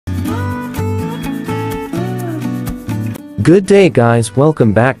Good day guys,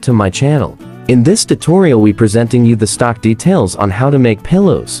 welcome back to my channel. In this tutorial we presenting you the stock details on how to make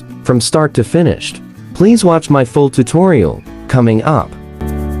pillows, from start to finished. Please watch my full tutorial, coming up.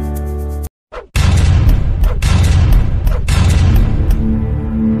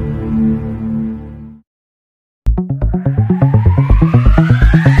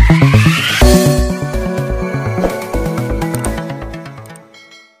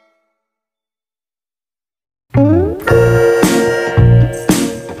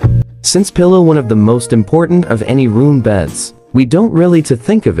 Since pillow one of the most important of any room beds, we don't really to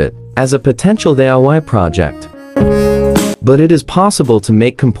think of it as a potential DIY project. But it is possible to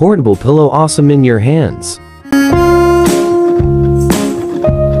make comfortable pillow awesome in your hands.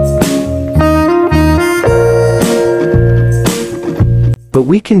 But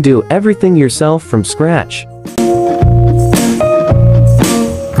we can do everything yourself from scratch.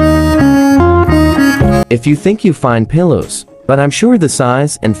 If you think you find pillows, but I'm sure the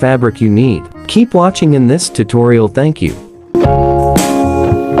size and fabric you need, keep watching in this tutorial. Thank you.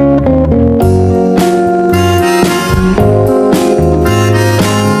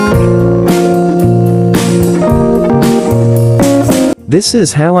 This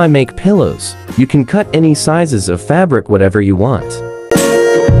is how I make pillows. You can cut any sizes of fabric whatever you want.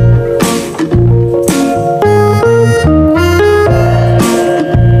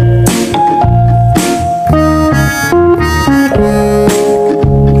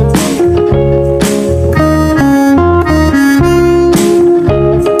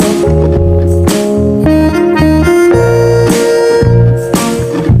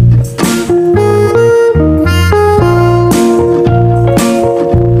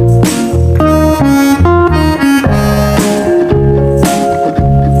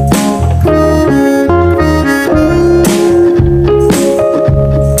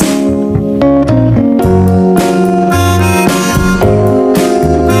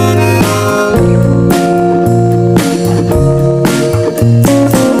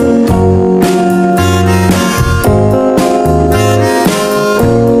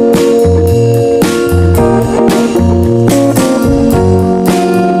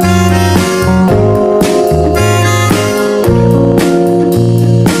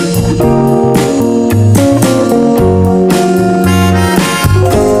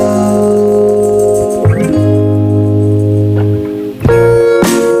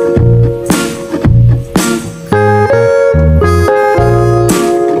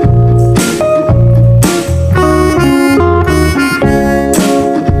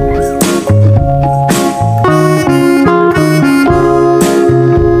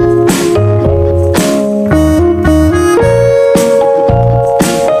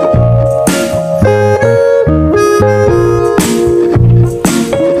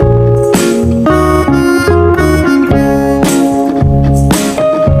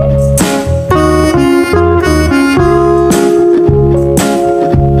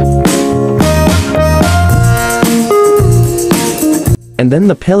 And then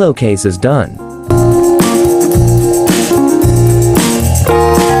the pillowcase is done.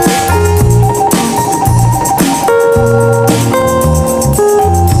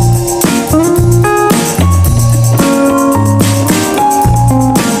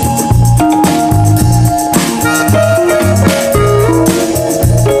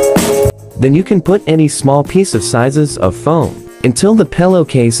 Then you can put any small piece of sizes of foam until the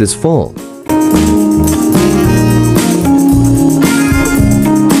pillowcase is full.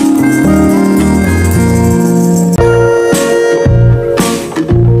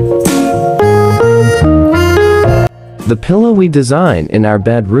 The pillow we design in our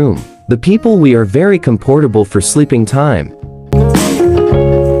bedroom, the people we are very comfortable for sleeping time.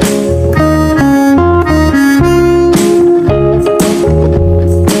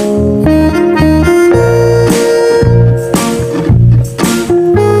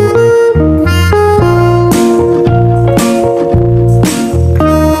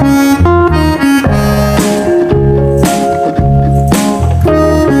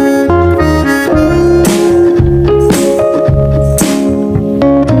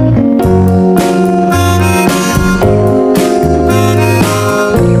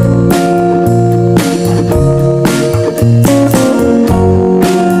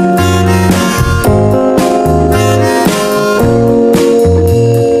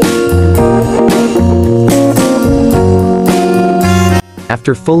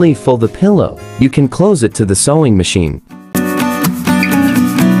 After fully fill the pillow, you can close it to the sewing machine.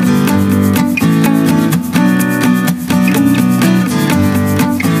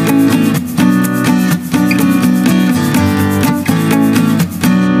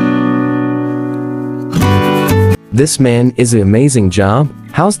 This man is an amazing job.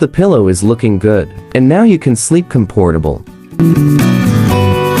 How's the pillow is looking good. And now you can sleep comfortable.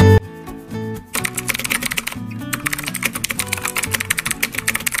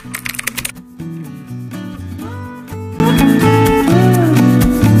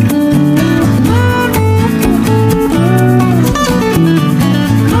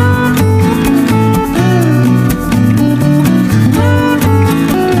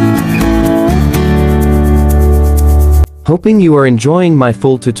 Hoping you are enjoying my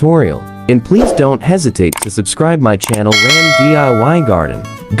full tutorial, and please don't hesitate to subscribe my channel Ram DIY Garden.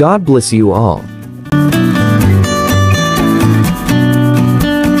 God bless you all.